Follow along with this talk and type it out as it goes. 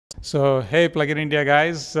So, hey, Plugin India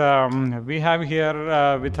guys, we have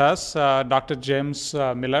here with us Dr. James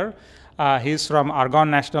Miller. He's from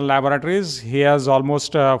Argonne National Laboratories. He has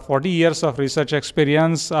almost 40 years of research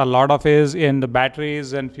experience. A lot of it is in the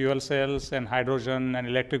batteries and fuel cells and hydrogen and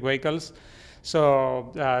electric vehicles.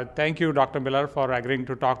 So, thank you, Dr. Miller, for agreeing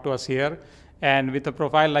to talk to us here. And with a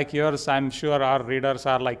profile like yours, I'm sure our readers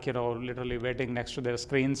are literally waiting next to their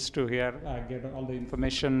screens to get all the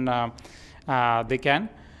information they can.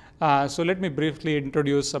 So let me briefly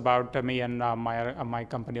introduce about me and my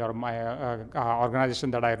company or my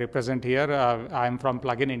organization that I represent here. I'm from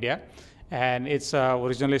Plugin India, and it's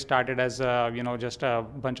originally started as just a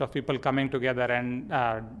bunch of people coming together and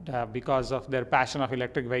because of their passion of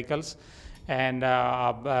electric vehicles. And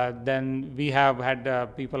then we have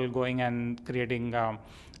had people going and creating then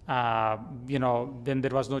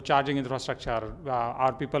there was no charging infrastructure.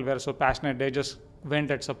 Our people were so passionate, they just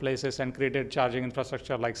went at some places and created charging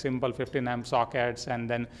infrastructure like simple 15 amp sockets, and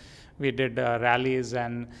then we did rallies,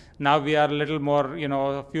 and now we are a little more,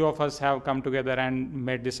 a few of us have come together and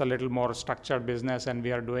made this a little more structured business, and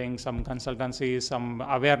we are doing some consultancy, some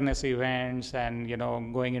awareness events, and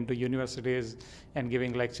going into universities and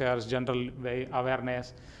giving lectures, general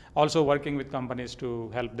awareness, also working with companies to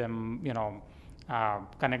help them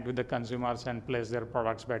connect with the consumers and place their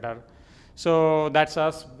products better. So that's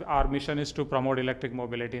us. Our mission is to promote electric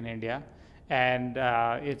mobility in India, and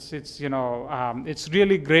it's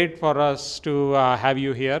really great for us to have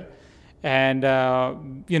you here. And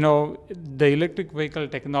the electric vehicle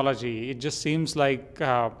technology, it just seems like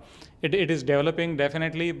it is developing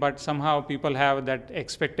definitely, but somehow people have that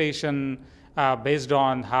expectation based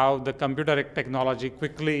on how the computer technology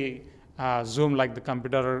quickly Zoom, like the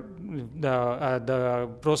computer, the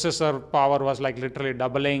processor power was like literally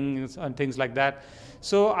doubling and things like that.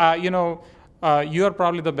 So, you are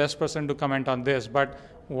probably the best person to comment on this, but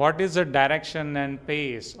what is the direction and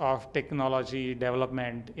pace of technology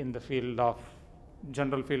development in the field of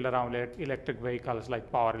general field around electric vehicles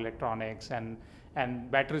like power electronics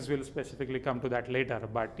and batteries? Will specifically come to that later,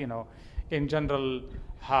 but in general,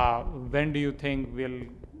 when do you think we'll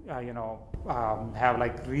have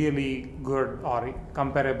like really good or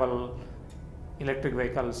comparable electric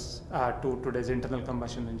vehicles to today's internal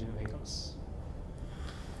combustion engine vehicles?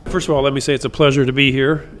 First of all, let me say it's a pleasure to be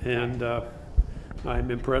here, and I'm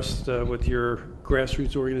impressed with your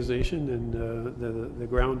grassroots organization and the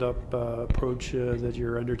ground-up approach that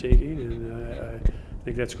you're undertaking, and I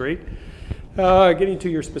think that's great. Getting to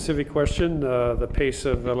your specific question, the pace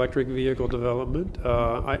of electric vehicle development,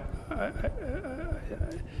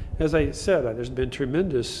 as I said, there's been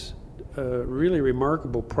tremendous, really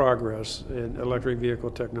remarkable progress in electric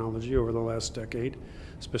vehicle technology over the last decade,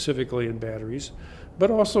 specifically in batteries,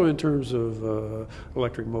 but also in terms of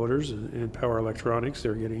electric motors and power electronics.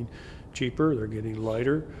 They're getting cheaper, they're getting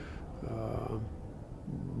lighter,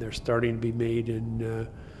 they're starting to be made in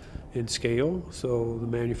scale, so the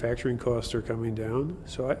manufacturing costs are coming down.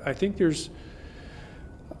 So I think there's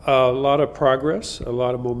a lot of progress, a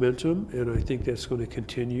lot of momentum, and I think that's going to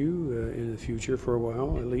continue in the future for a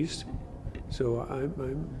while at least. So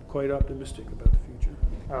I'm quite optimistic about the future.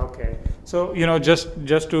 Okay, so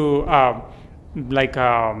just to have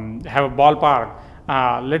a ballpark,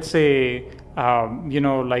 let's say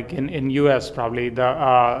like in US probably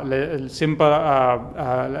the simple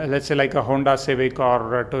let's say like a Honda Civic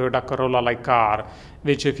or a Toyota Corolla like car,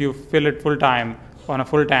 which if you fill it full time on a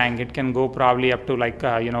full tank, it can go probably up to like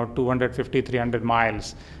 250, 300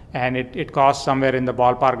 miles, and it costs somewhere in the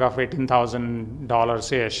ballpark of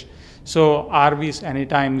 $18,000 ish. So are we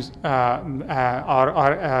anytime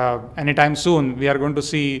anytime soon we are going to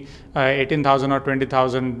see $18,000 or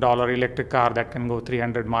 $20,000 electric car that can go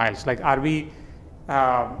 300 miles? Like, are we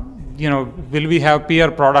will we have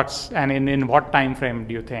peer products, and in what time frame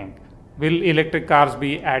do you think will electric cars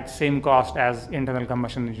be at same cost as internal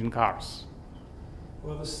combustion engine cars?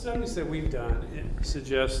 Well, the studies that we've done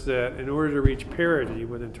suggest that in order to reach parity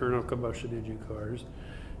with internal combustion engine cars,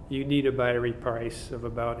 you need a battery price of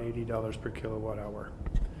about $80 per kilowatt hour.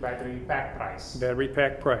 Battery pack price? Battery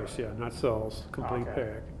pack price, yeah, not cells, complete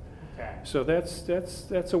pack. Okay. So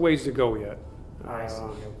that's a ways to go yet. I see.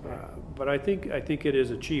 Okay. But I think it is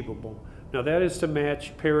achievable. Now that is to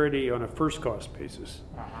match parity on a first cost basis.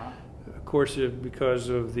 Of course, because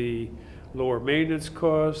of the lower maintenance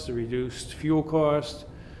costs, the reduced fuel cost,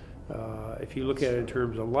 if you look at it in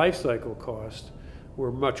terms of life cycle cost,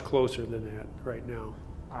 we're much closer than that right now.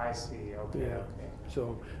 I see. Okay. Yeah. Okay.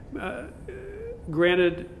 So,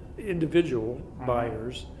 granted, individual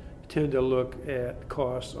buyers tend to look at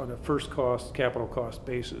costs on a first cost, capital cost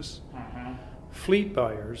basis. fleet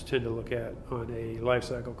buyers tend to look at on a life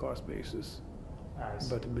cycle cost basis.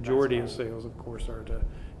 But the majority of sales, of course, are to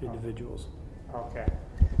individuals. Okay.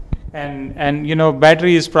 And you know,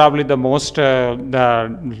 battery is probably the most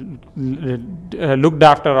looked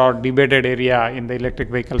after or debated area in the electric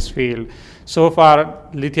vehicles field. So far,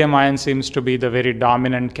 lithium ion seems to be the very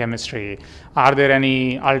dominant chemistry. Are there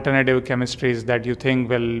any alternative chemistries that you think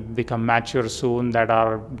will become mature soon that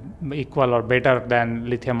are equal or better than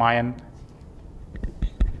lithium ion?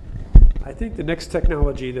 I think the next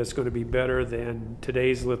technology that's going to be better than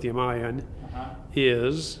today's lithium ion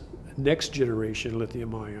is next generation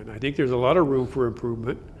lithium ion. I think there's a lot of room for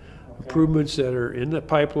improvement. Okay. Improvements that are in the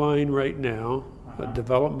pipeline right now,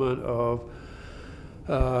 development of,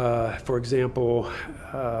 for example,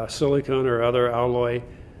 silicon or other alloy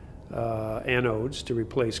anodes to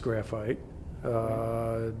replace graphite,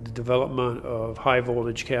 the development of high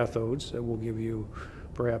voltage cathodes that will give you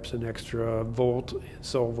perhaps an extra volt in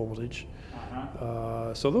cell voltage.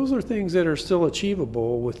 So those are things that are still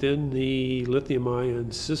achievable within the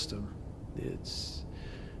lithium-ion system.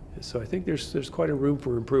 So I think there's quite a room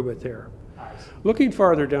for improvement there. Looking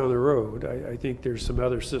farther down the road, I think there's some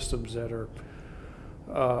other systems that are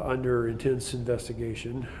under intense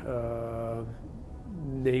investigation,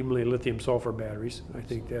 namely lithium-sulfur batteries. I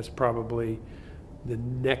think that's probably the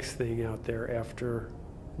next thing out there after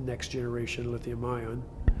next-generation lithium-ion.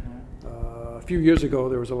 A few years ago,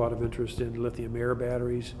 there was a lot of interest in lithium-air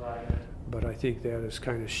batteries, but I think that has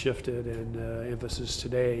kind of shifted, and emphasis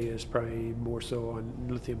today is probably more so on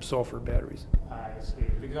lithium-sulfur batteries. I see.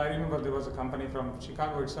 Because I remember there was a company from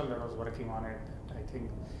Chicago itself that was working on it. I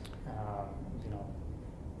think, you know,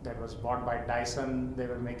 that was bought by Dyson. They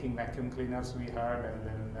were making vacuum cleaners, we heard, and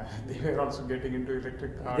then they were also getting into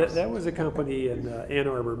electric cars. That was a company in Ann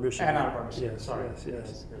Arbor, Michigan. Ann Arbor, Michigan. Yes, sorry.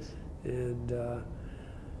 Yes. And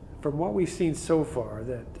from what we've seen so far,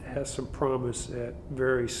 that has some promise at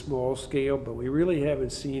very small scale, but we really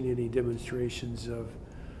haven't seen any demonstrations of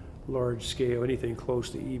large scale, anything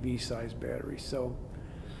close to EV size batteries. So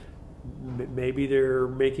maybe they're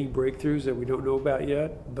making breakthroughs that we don't know about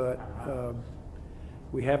yet, but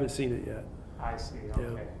we haven't seen it yet. I see,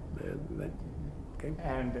 okay. Yeah. Okay.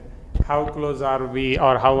 And how close are we,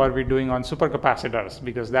 or how are we doing on supercapacitors?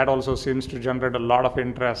 Because that also seems to generate a lot of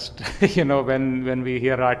interest, you know, when we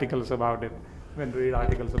hear articles about it, when we read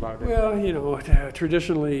articles about it. Well, you know,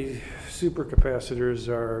 traditionally, supercapacitors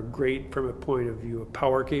are great from a point of view of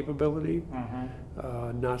power capability,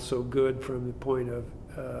 not so good from the point of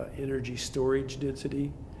energy storage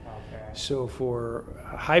density. Okay. So for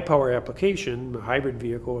a high power application, a hybrid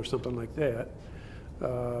vehicle or something like that,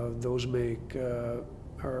 those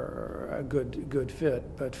are a good fit.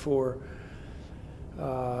 But for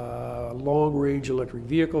long range electric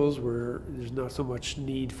vehicles where there's not so much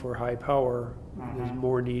need for high power, there's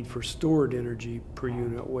more need for stored energy per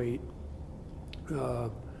unit weight.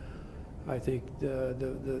 I think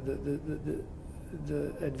the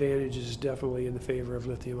advantage is definitely in the favor of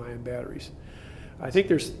lithium-ion batteries. I think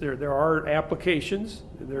there are applications.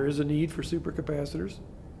 There is a need for supercapacitors.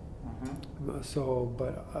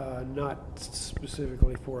 But not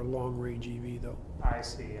specifically for a long-range EV, though. I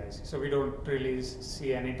see. So we don't really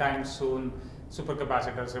see anytime soon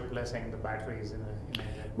supercapacitors replacing the batteries in a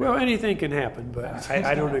well, anything can happen, but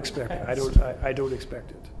I don't expect it. I don't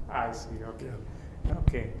expect it. I see. Okay. Yeah.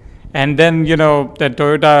 Okay. And then, you know, that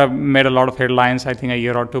Toyota made a lot of headlines, I think a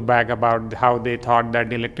year or two back, about how they thought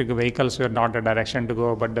that electric vehicles were not the direction to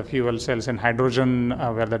go, but the fuel cells and hydrogen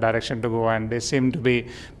were the direction to go, and they seem to be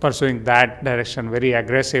pursuing that direction very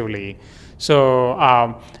aggressively. So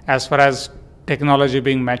as far as technology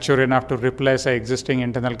being mature enough to replace an existing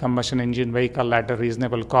internal combustion engine vehicle at a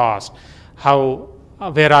reasonable cost,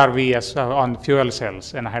 where are we on fuel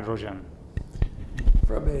cells and hydrogen?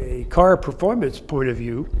 From a car performance point of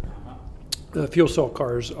view, fuel cell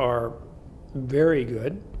cars are very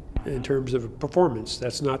good in terms of performance.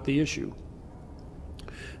 That's not the issue.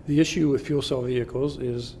 The issue with fuel cell vehicles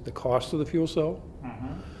is the cost of the fuel cell,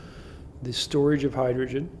 the storage of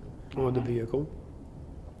hydrogen on the vehicle,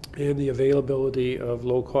 and the availability of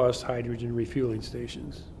low-cost hydrogen refueling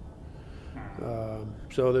stations.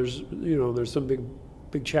 So there's some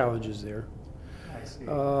big challenges there. I see.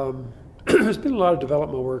 There's been a lot of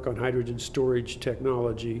development work on hydrogen storage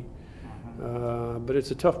technology, but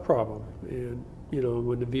it's a tough problem. And you know,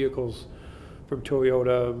 when the vehicles from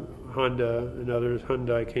Toyota, Honda, and others,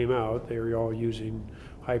 Hyundai came out, they were all using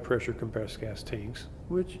high-pressure compressed gas tanks,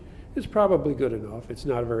 which is probably good enough. It's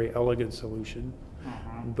not a very elegant solution,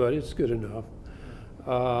 but it's good enough.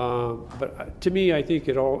 But to me, I think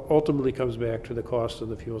it all ultimately comes back to the cost of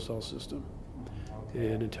the fuel cell system.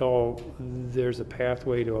 And until there's a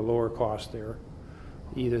pathway to a lower cost there,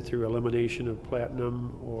 either through elimination of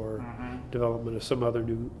platinum or development of some other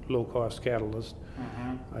new low-cost catalyst,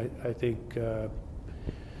 I think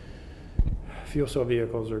fuel cell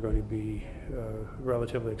vehicles are going to be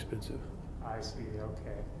relatively expensive. I see,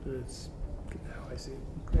 okay. That's how I see it.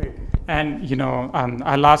 Great. And, you know,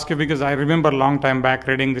 I'll ask you because I remember a long time back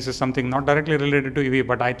reading, this is something not directly related to EV,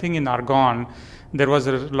 but I think in Argonne, there was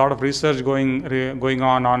a lot of research going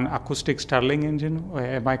on acoustic Stirling engine.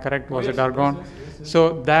 Am I correct? Was it Argonne? Yes.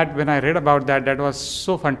 So that when I read about that, that was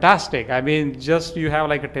so fantastic. I mean, just you have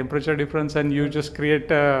like a temperature difference and you just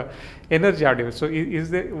create energy out of it. So is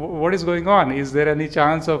there, what is going on? Is there any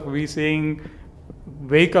chance of we seeing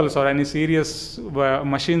vehicles or any serious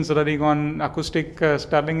machines running on acoustic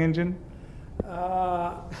Stirling engine?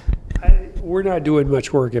 We're not doing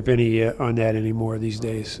much work, if any, on that anymore these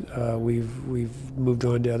days. We've moved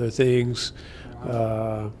on to other things.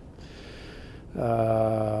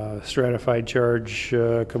 Stratified charge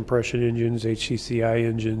compression engines, HCCI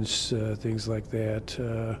engines, things like that.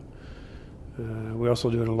 We're also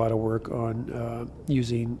doing a lot of work on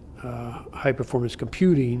using high-performance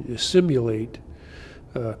computing to simulate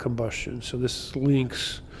combustion. So this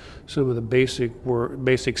links some of the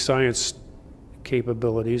basic science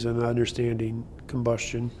capabilities and understanding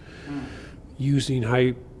combustion using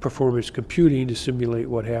high-performance computing to simulate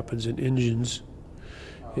what happens in engines.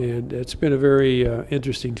 And it's been a very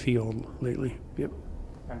interesting field lately. Yep.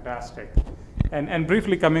 Fantastic. And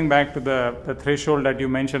briefly coming back to the threshold that you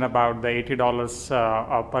mentioned about the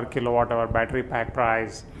 $80 per kilowatt hour battery pack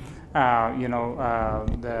price,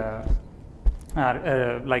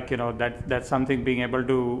 that's something being able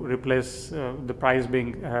to replace the price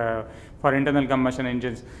being for internal combustion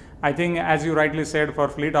engines. I think, as you rightly said, for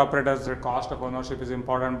fleet operators, the cost of ownership is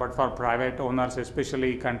important, but for private owners,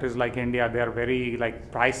 especially countries like India, they are very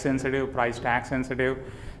like price sensitive, price tag sensitive.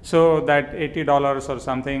 So that $80 or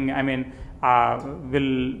something, I mean,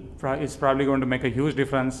 is probably going to make a huge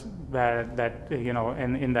difference in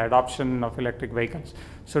the adoption of electric vehicles.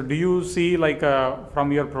 So do you see, like,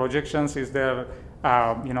 from your projections, is there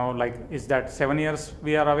is that 7 years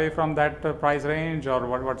we are away from that price range, or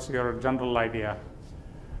what's your general idea?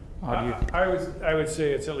 I would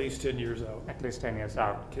say it's at least 10 years out. At least 10 years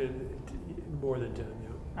out. More than 10,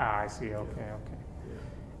 yeah. I see. Okay.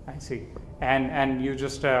 I see. And you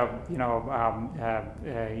just you're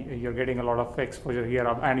getting a lot of exposure here,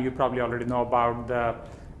 and you probably already know about the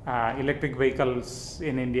electric vehicles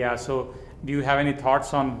in India. So do you have any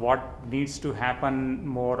thoughts on what needs to happen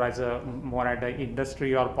more at the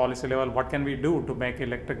industry or policy level? What can we do to make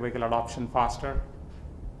electric vehicle adoption faster?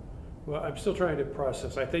 Well, I'm still trying to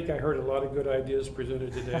process. I think I heard a lot of good ideas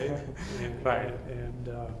presented today. Right.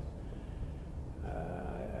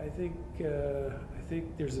 I think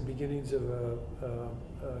there's the beginnings of a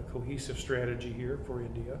cohesive strategy here for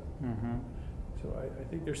India. So I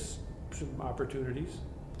think there's some opportunities.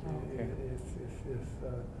 Okay.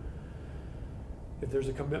 If there's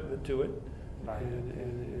a commitment to it, right,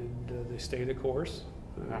 and they stay the course,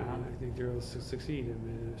 I think they'll succeed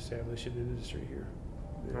in establishing an industry here.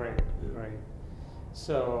 Right.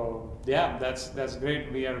 So yeah, that's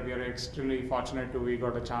great. We are extremely fortunate we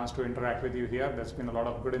got a chance to interact with you here. There's been a lot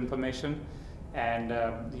of good information, and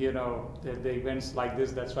the events like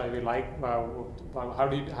this, that's why we like.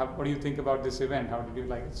 What do you think about this event? How did you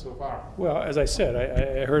like it so far? Well, as I said,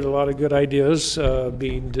 I heard a lot of good ideas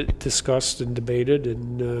being discussed and debated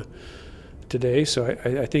today. So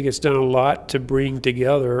I think it's done a lot to bring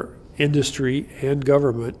together industry and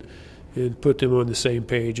government and put them on the same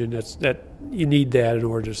page, and that you need that in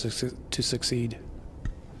order to succeed.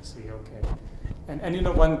 See, okay. And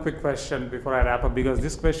one quick question before I wrap up, because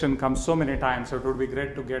this question comes so many times, so it would be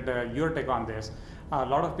great to get your take on this. A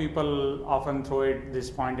lot of people often throw it this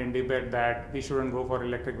point in debate that we shouldn't go for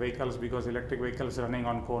electric vehicles because electric vehicles running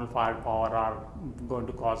on coal-fired power are going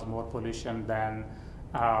to cause more pollution than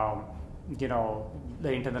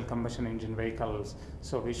the internal combustion engine vehicles,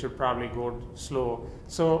 so we should probably go slow.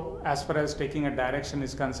 So as far as taking a direction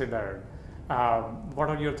is considered, what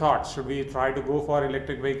are your thoughts? Should we try to go for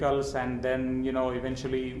electric vehicles and then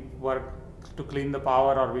eventually work to clean the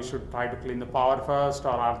power, or we should try to clean the power first,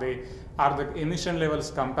 or are the emission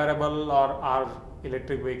levels comparable, or are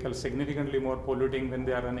electric vehicles significantly more polluting when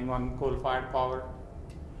they are running on coal-fired power?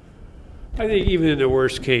 I think even in the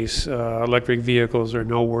worst case, electric vehicles are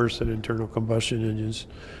no worse than internal combustion engines.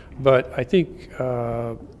 But I think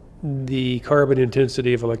the carbon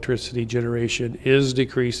intensity of electricity generation is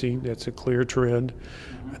decreasing. That's a clear trend.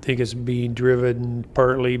 I think it's being driven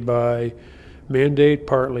partly by mandate,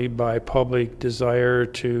 partly by public desire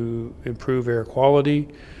to improve air quality.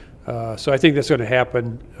 So I think that's going to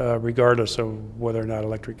happen regardless of whether or not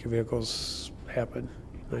electric vehicles happen.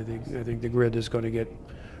 I think the grid is going to get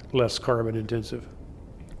less carbon intensive.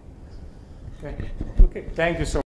 Okay. Thank you so much.